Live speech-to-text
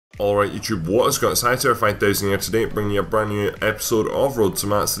Alright YouTube, what is going on? It's Hightower 5000 here today, bringing you a brand new episode of Road to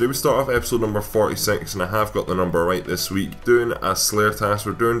Mats. Today we start off episode number 46, and I have got the number right this week. Doing a Slayer task,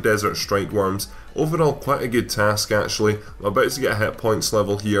 we're doing Desert Strike Worms. Overall, quite a good task actually. I'm about to get a hit points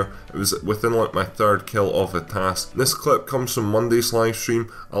level here. It was within like my third kill of a task. This clip comes from Monday's live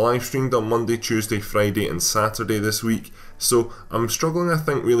stream. I live streamed on Monday, Tuesday, Friday and Saturday this week. So I'm struggling I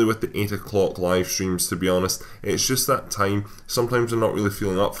think really with the 8 o'clock live streams, to be honest. It's just that time. Sometimes I'm not really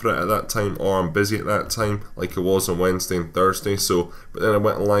feeling up for it at that time, or I'm busy at that time like it was on Wednesday and Thursday. But then I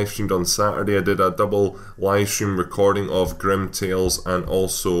went and live streamed on Saturday. I did a double live stream recording of Grim Tales and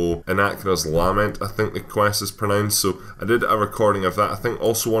also Anakira's Lament, I think the quest is pronounced. So I did a recording of that. I think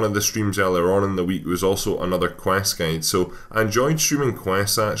also one of the streams earlier on in the week was also another quest guide. So I enjoyed streaming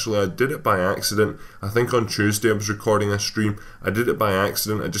quests actually. I did it by accident. I think on Tuesday I was recording a stream. I did it by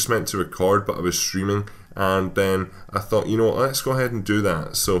accident. I just meant to record, but I was streaming. And then I thought, you know what, let's go ahead and do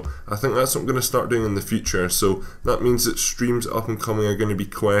that. So I think that's what I'm going to start doing in the future. So that means that streams up and coming are going to be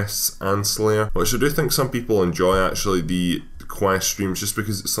quests and Slayer, which I do think some people enjoy actually, the quest streams, just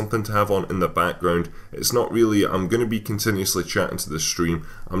because it's something to have on in the background. It's not really, I'm going to be continuously chatting to the stream.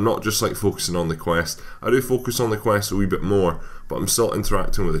 I'm not just like focusing on the quest. I do focus on the quest a wee bit more, but I'm still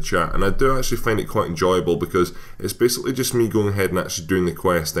interacting with the chat, and I do actually find it quite enjoyable because it's basically just me going ahead and actually doing the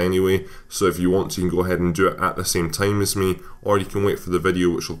quest anyway. So if you want to, you can go ahead and do it at the same time as me, or you can wait for the video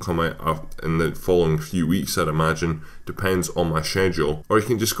which will come out in the following few weeks, I'd imagine. Depends on my schedule. Or you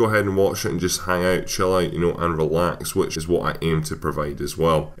can just go ahead and watch it and just hang out, chill out, you know, and relax, which is what I aim to provide as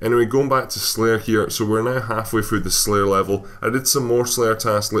well. Anyway, going back to Slayer here, so we're now halfway through the Slayer level. I did some more Slayer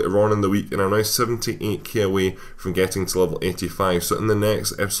tasks later on in the week, and I'm now 78k away from getting to level 85. So in the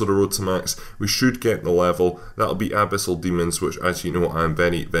next episode of Road to Max, we should get the level. That'll be Abyssal Demons, which, as you know, I'm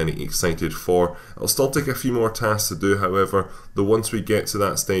very, very excited for. It'll still take a few more tasks to do, however, though once we get to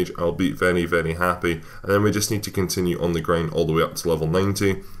that stage, I'll be very, very happy. And then we just need to continue on the grind all the way up to level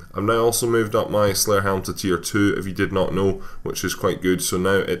 90. I've now also moved up my Slayer helm to tier 2, if you did not know, which is quite good. So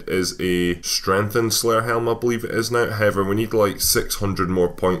now it is a strengthened Slayer helm, I believe it is now. However, we need like 600 more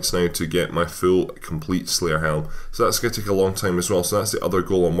points now to get my full complete Slayer helm. So that's going to take a long time as well. So that's the other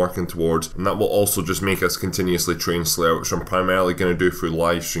goal I'm working towards. And that will also just make us continuously train Slayer, which I'm primarily going to do through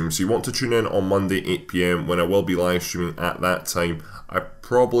live streams. So you want to tune in on Monday 8 PM when I will be live streaming at that time. I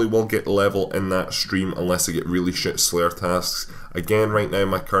probably will get level in that stream unless I get really shit Slayer tasks. Again, right now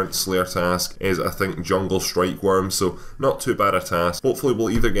my current Slayer task is, I think, Jungle Strike Worm, so not too bad a task. Hopefully we'll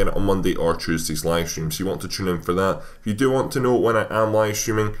either get it on Monday or Tuesday's live stream, so you want to tune in for that. If you do want to know when I am live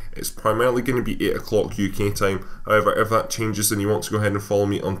streaming, it's primarily going to be 8 o'clock UK time. However, if that changes, then you want to go ahead and follow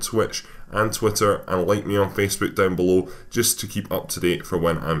me on Twitch and Twitter and like me on Facebook down below, just to keep up to date for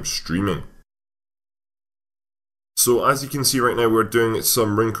when I'm streaming. So as you can see right now, we're doing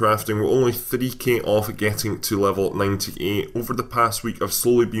some Runecrafting. We're only 3k off getting to level 98. Over the past week, I've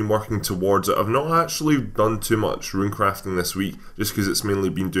slowly been working towards it. I've not actually done too much Runecrafting this week, just because it's mainly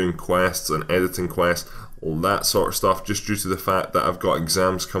been doing quests and editing quests, all that sort of stuff, just due to the fact that I've got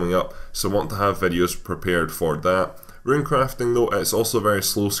exams coming up, so I want to have videos prepared for that. Runecrafting though, it's also a very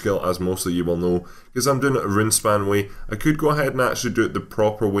slow skill, as most of you will know, because I'm doing it a runespan way. I could go ahead and actually do it the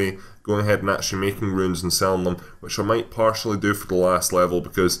proper way, going ahead and actually making runes and selling them, which I might partially do for the last level,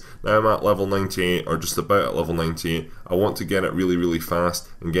 because now I'm at level 98, or just about at level 98. I want to get it really, really fast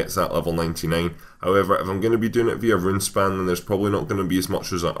and get to that level 99. However, if I'm going to be doing it via runespan, then there's probably not going to be as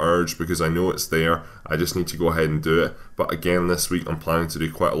much as an urge, because I know it's there. I just need to go ahead and do it. But again, this week I'm planning to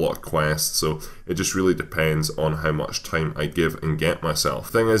do quite a lot of quests, so it just really depends on how much time I give and get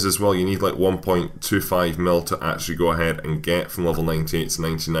myself. Thing is as well, you need like 1.25 mil to actually go ahead and get from level 98 to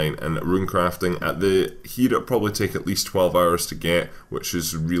 99, and Runecrafting at the here it'll probably take at least 12 hours to get, which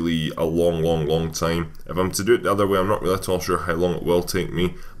is really a long time. If I'm to do it the other way, I'm not really at all sure how long it will take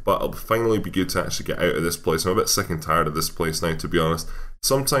me, but it'll finally be good to actually get out of this place. I'm a bit sick and tired of this place now, to be honest.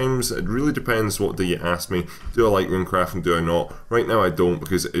 Sometimes it really depends what day you ask me. Do I like Runecrafting, do I not? Right now I don't,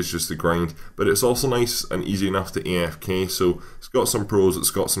 because it is just a grind, but it's also nice and easy enough to AFK, so it's got some pros, it's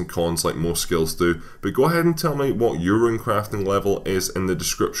got some cons like most skills do. But go ahead and tell me what your Runecrafting level is in the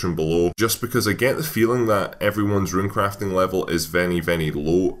description below, just because I get the feeling that everyone's Runecrafting level is very, very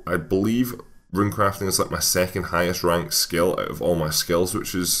low. I believe Runecrafting is like my second highest ranked skill out of all my skills,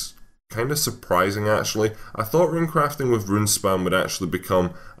 which is kind of surprising actually. I thought Runecrafting with Runespan would actually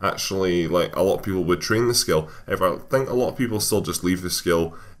become like a lot of people would train the skill. However, I think a lot of people still just leave the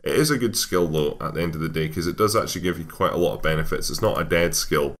skill It is a good skill though at the end of the day, because it does actually give you quite a lot of benefits. It's not a dead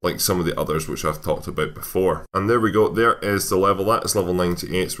skill like some of the others which I've talked about before. And there we go, there is the level. That is level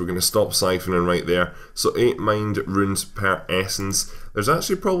 98, so we're going to stop siphoning right there. So 8 mined runes per essence. There's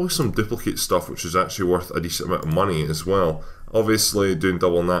actually probably some duplicate stuff which is actually worth a decent amount of money as well. Obviously doing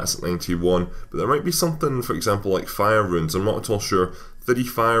double nats at 91, but there might be something, for example, like fire runes. I'm not at all sure. 3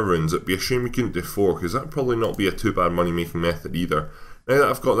 fire runes, it'd be a shame we couldn't do 4, because that'd probably not be a too bad money making method either. Now that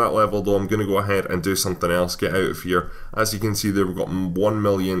I've got that level though, I'm going to go ahead and do something else, get out of here. As you can see there, we've got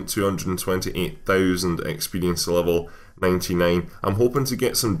 1,228,000 experience to level 99. I'm hoping to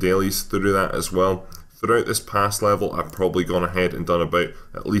get some dailies through that as well. Throughout this past level, I've probably gone ahead and done about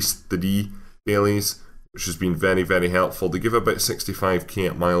at least 3 dailies, which has been very, very helpful. They give about 65k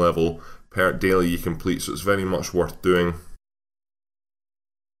at my level per daily you complete, so it's very much worth doing.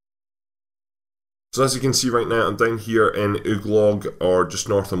 So as you can see right now, I'm down here in Uglog, or just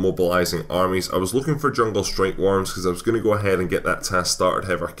north of mobilizing armies. I was looking for jungle strike worms because I was going to go ahead and get that task started,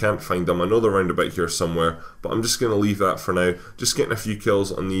 however I can't find them. I know they're around about here somewhere, but I'm just going to leave that for now. Just getting a few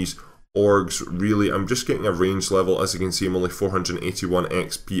kills on these orgs, really. I'm just getting a range level. As you can see, I'm only 481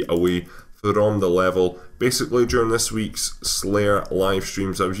 XP away from the level. Basically during this week's Slayer live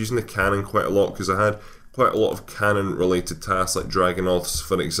streams, I was using the cannon quite a lot because I had quite a lot of cannon related tasks like Dragonoths,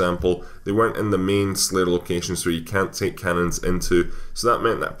 for example. They weren't in the main Slayer location, so you can't take cannons into, so that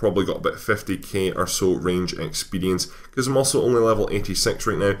meant that I probably got about 50k or so range experience. Because I'm also only level 86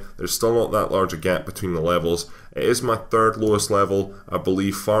 right now, there's still not that large a gap between the levels. It is my 3rd lowest level, I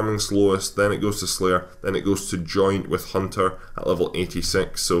believe. Farming's lowest, then it goes to Slayer, then it goes to Joint with Hunter at level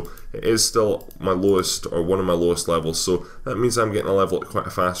 86, so it is still my lowest, or one of my lowest levels, so that means I'm getting a level at quite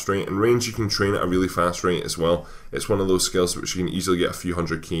a fast rate. And range you can train at a really fast rate as well. It's one of those skills which you can easily get a few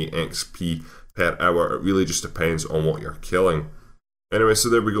 100k XP per hour. It really just depends on what you're killing. Anyway, so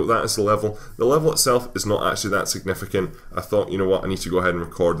there we go, that is the level. The level itself is not actually that significant. I thought, you know what, I need to go ahead and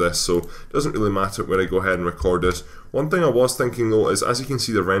record this, so it doesn't really matter where I go ahead and record this. One thing I was thinking though is, as you can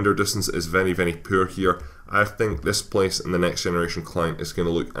see, the render distance is very, very poor here. I think this place in the next generation client is going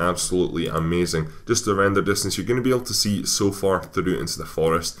to look absolutely amazing. Just the render distance, you're going to be able to see so far through into the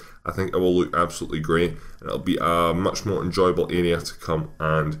forest. I think it will look absolutely great, and it'll be a much more enjoyable area to come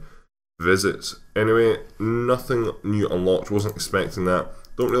and visit. Anyway, nothing new unlocked, wasn't expecting that.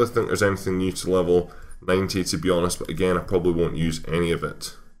 Don't really think there's anything new to level 90 to be honest, but again, I probably won't use any of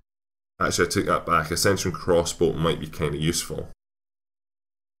it. Actually, I take that back. Ascension crossbow might be kind of useful.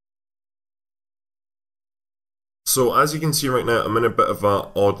 So as you can see right now, I'm in a bit of an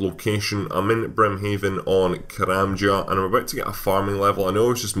odd location. I'm in Brimhaven on Karamja, and I'm about to get a farming level. I know I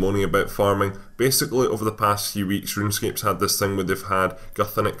was just moaning about farming. Basically, over the past few weeks, Runescape's had this thing where they've had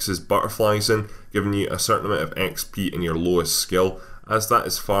Guthinix's butterflies in, giving you a certain amount of XP in your lowest skill. As that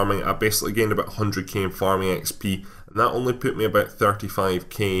is farming, I basically gained about 100k in farming XP, and that only put me about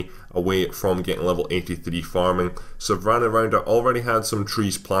 35k away from getting level 83 farming. So I've ran around, I already had some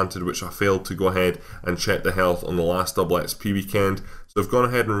trees planted which I failed to go ahead and check the health on the last double XP weekend. So I've gone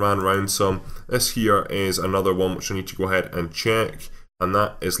ahead and ran around some. This here is another one which I need to go ahead and check, and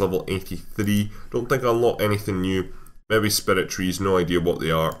that is level 83. Don't think I'll unlock anything new. Maybe spirit trees, no idea what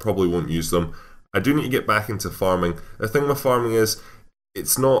they are, probably won't use them. I do need to get back into farming. The thing with farming is,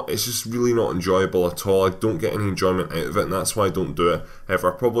 it's just really not enjoyable at all. I don't get any enjoyment out of it, and that's why I don't do it.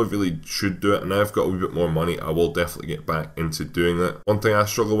 However, I probably really should do it, and now I've got a wee bit more money, I will definitely get back into doing it. One thing I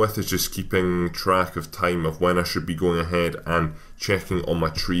struggle with is just keeping track of time of when I should be going ahead and checking on my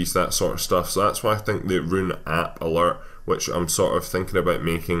trees, that sort of stuff. So that's why I think the Rune app alert, which I'm sort of thinking about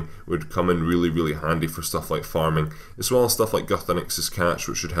making, would come in really, really handy for stuff like farming, as well as stuff like Guthinix's catch,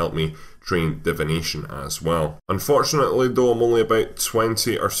 which should help me train divination as well. Unfortunately though, I'm only about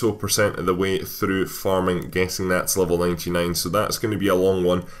 20 or so % of the way through farming, guessing that's level 99, so that's going to be a long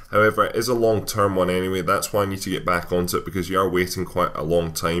one. However, it is a long term one anyway, that's why I need to get back onto it, because you are waiting quite a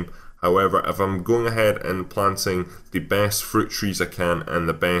long time. However, if I'm going ahead and planting the best fruit trees I can and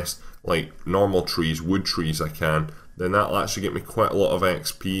the best like normal trees, wood trees I can, then that'll actually get me quite a lot of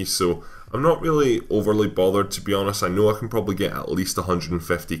XP, so I'm not really overly bothered, to be honest. I know I can probably get at least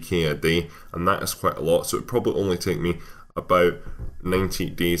 150k a day, and that is quite a lot, so it would probably only take me about 90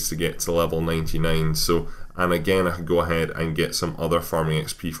 days to get to level 99. So, and again, I could go ahead and get some other farming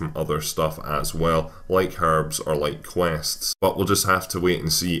XP from other stuff as well, like herbs or like quests, but we'll just have to wait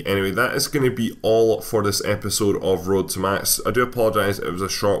and see. Anyway, that is going to be all for this episode of Road to Max. I do apologise, it was a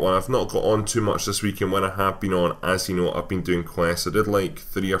short one. I've not got on too much this week, and when I have been on, as you know, I've been doing quests. I did like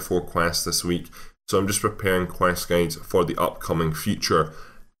 3 or 4 quests this week, so I'm just preparing quest guides for the upcoming future.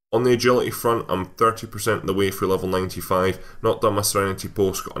 On the agility front, I'm 30% of the way through level 95, not done my Serenity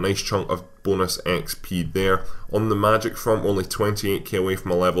Post, got a nice chunk of bonus XP there. On the magic front, we're only 28k away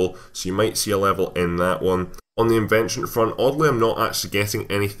from a level, so you might see a level in that one. On the invention front, oddly I'm not actually getting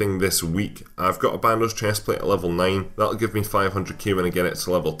anything this week. I've got a Bando's chestplate at level 9, that'll give me 500k when I get it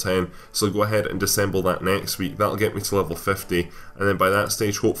to level 10, so I'll go ahead and disassemble that next week, that'll get me to level 50, and then by that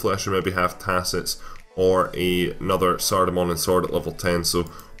stage hopefully I should maybe have Tacits or another Sardamon and Sword at level 10, so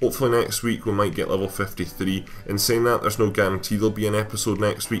hopefully next week we might get level 53. In saying that, there's no guarantee there'll be an episode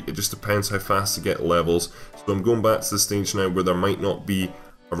next week, it just depends how fast I get levels. So I'm going back to the stage now where there might not be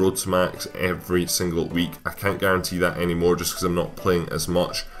a road to max every single week. I can't guarantee that anymore just because I'm not playing as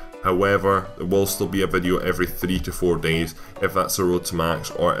much. However, there will still be a video every 3 to 4 days if that's a road to max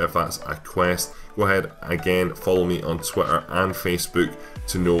or if that's a quest. Go ahead, again, follow me on Twitter and Facebook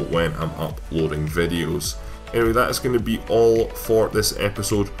to know when I'm uploading videos. Anyway, that is going to be all for this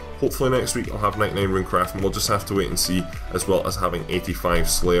episode. Hopefully next week I'll have 99 Runecrafting, we'll just have to wait and see, as well as having 85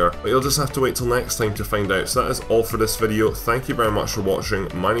 Slayer. But you'll just have to wait till next time to find out. So that is all for this video. Thank you very much for watching.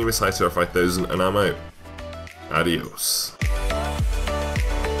 My name is Hightower 5000 and I'm out. Adios.